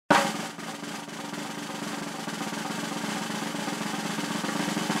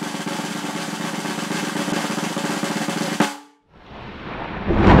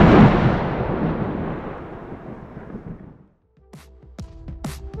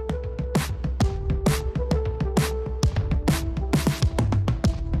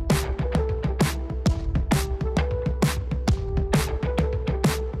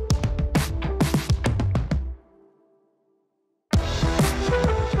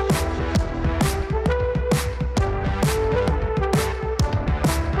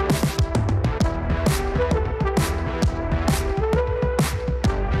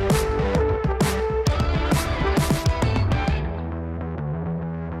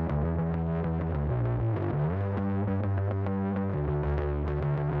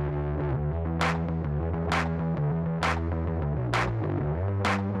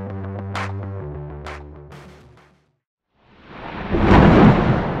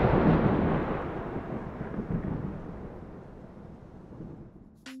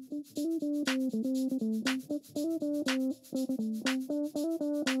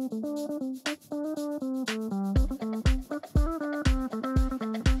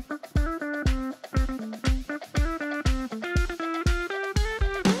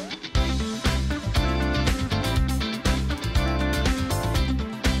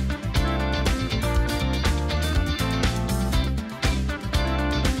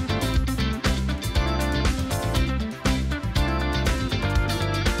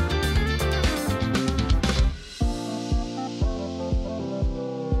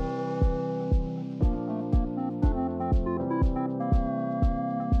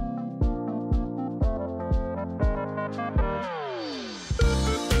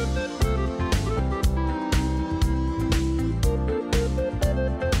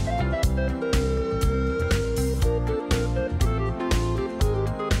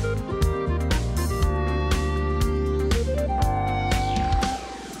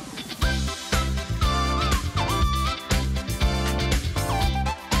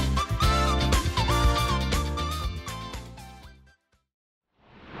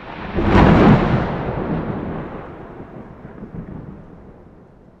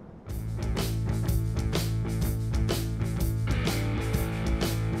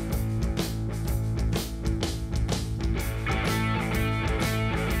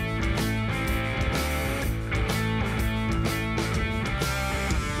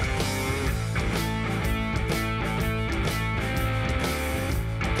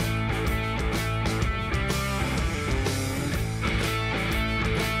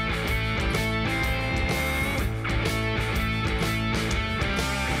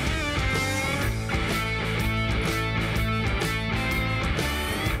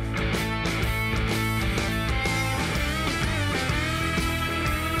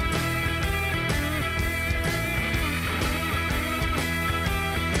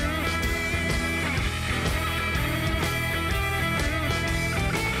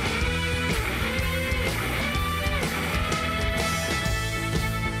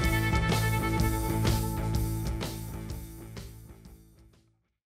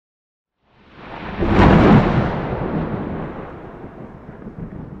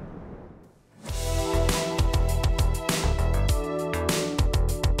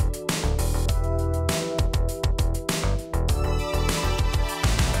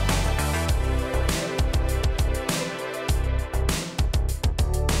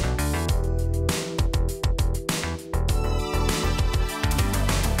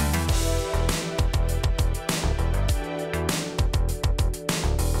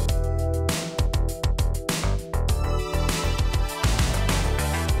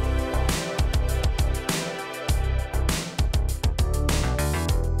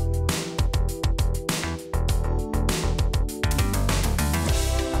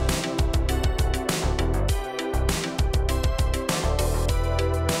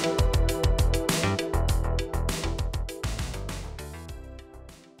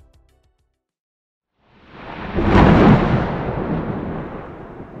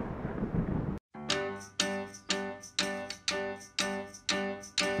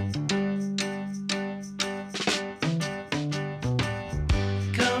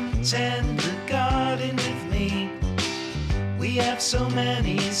tend the garden with me. We have so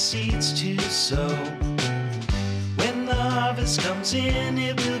many seeds to sow. When the harvest comes in,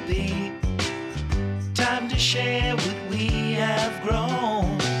 it will be time to share what we have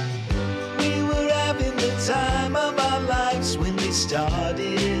grown. We were having the time of our lives when we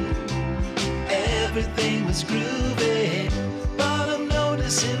started. Everything was groovy, but I'm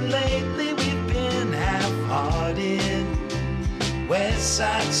noticing lately we've been half-hearted. West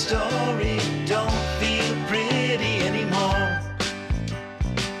Side Story don't feel pretty anymore.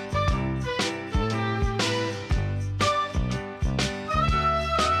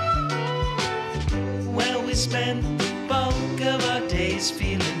 Well, we spent the bulk of our days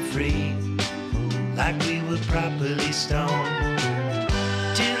feeling free, like we were properly stoned,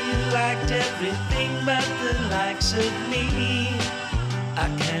 till you liked everything but the likes of me. I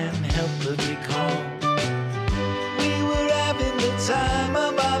can't help but recall we were having the time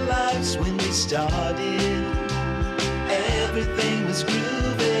of our lives when we started. Everything was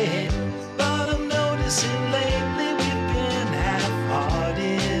groovy, but I'm noticing lately we've been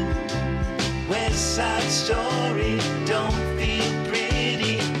half-hearted. West Side Story don't feel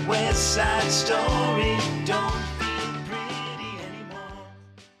pretty. West Side Story don't feel pretty anymore.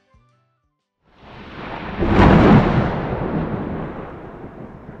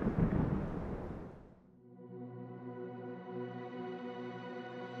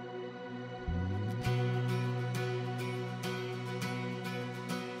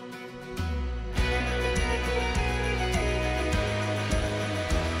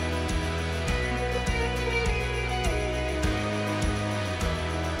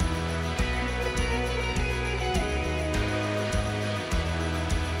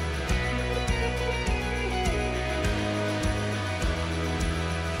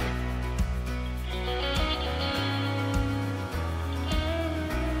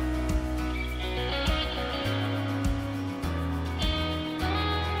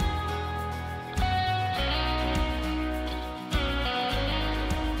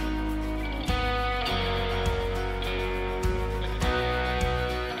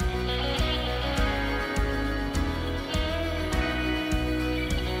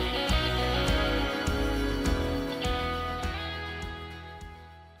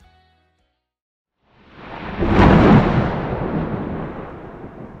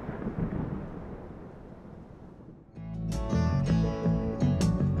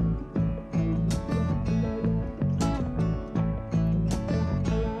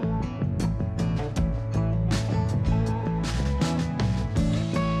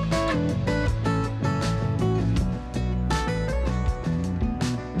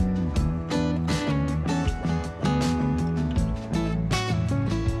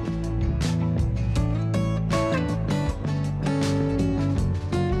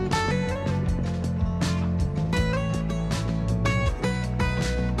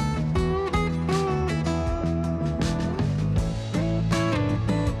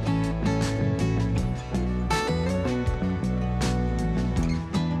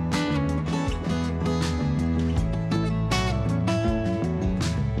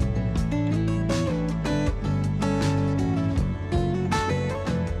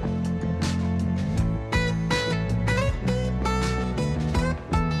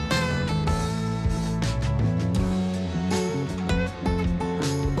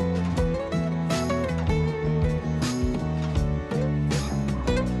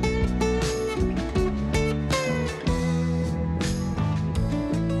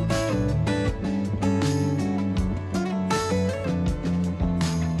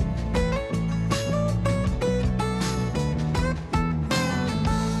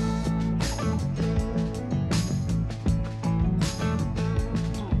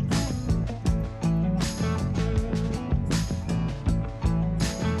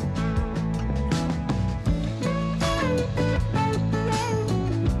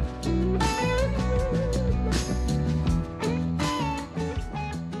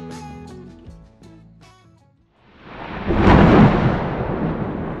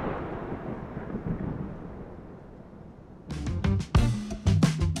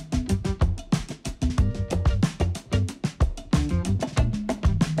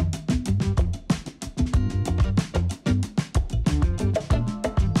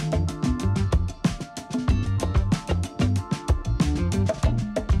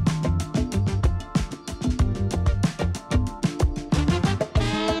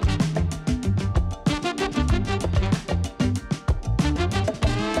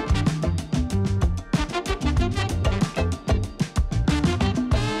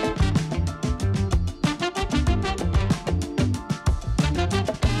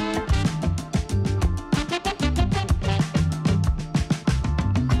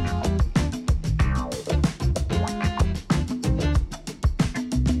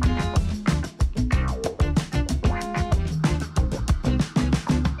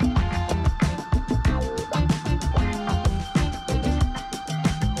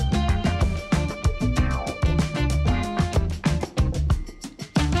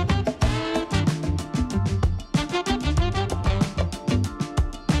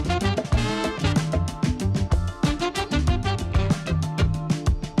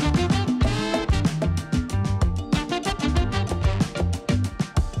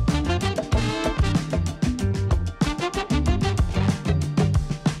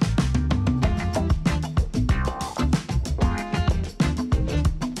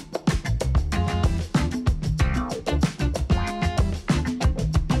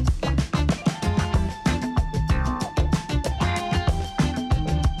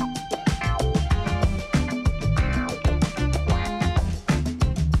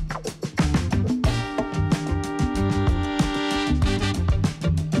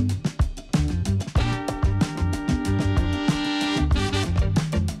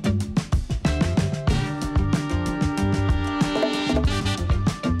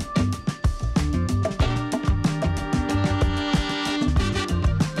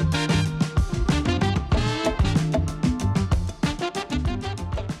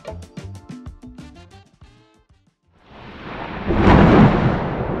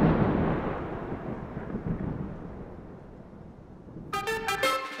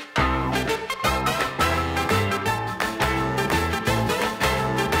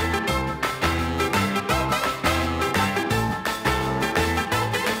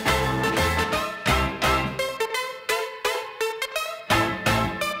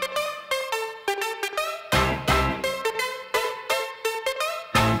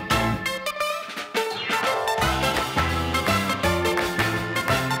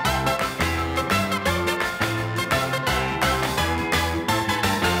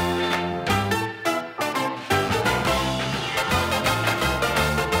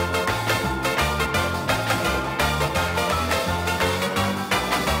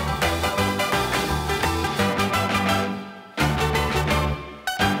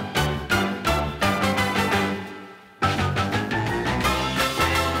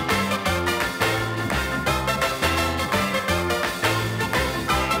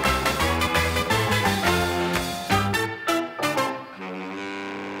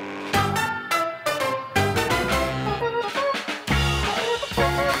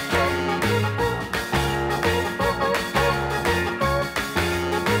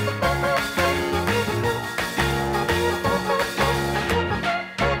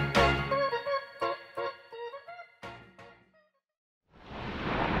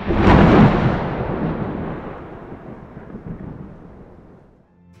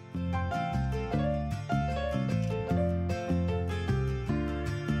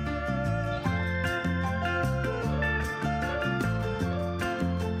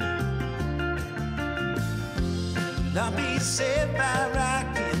 I'll be saved by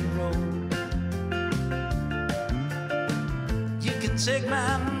rock and roll. You can take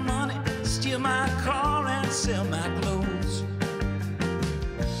my money, steal my car and sell my clothes.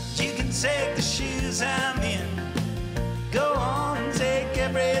 You can take the shoes I'm in, go on and take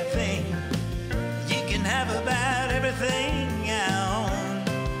everything. You can have about everything I own.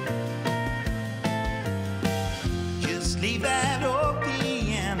 Just leave that old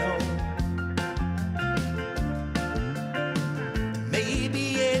piano,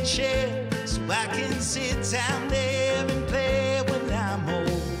 maybe a chair, so I can sit down there and play when I'm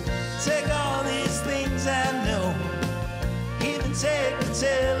old. Take all these things I know, even take the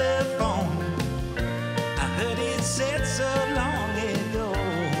telephone. I heard it said so long ago.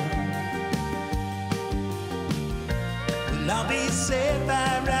 Well, I'll be saved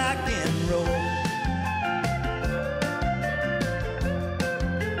by rock and roll.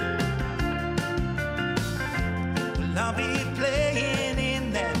 Well, I'll be playing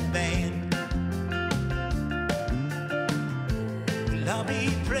in that band. Well, I'll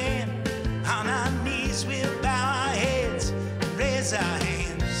be praying on our knees. We'll bow our heads and raise our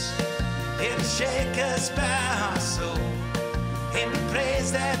hands. It'll shake us by our soul and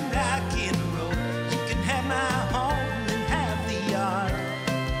praise that rock and roll. You can have my home and have the yard.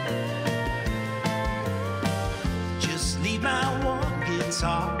 Just leave my one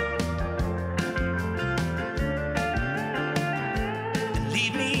guitar and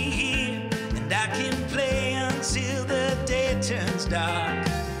leave me here, and I can play until the day turns dark.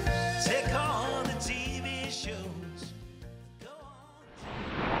 Take all the TV shows, go on.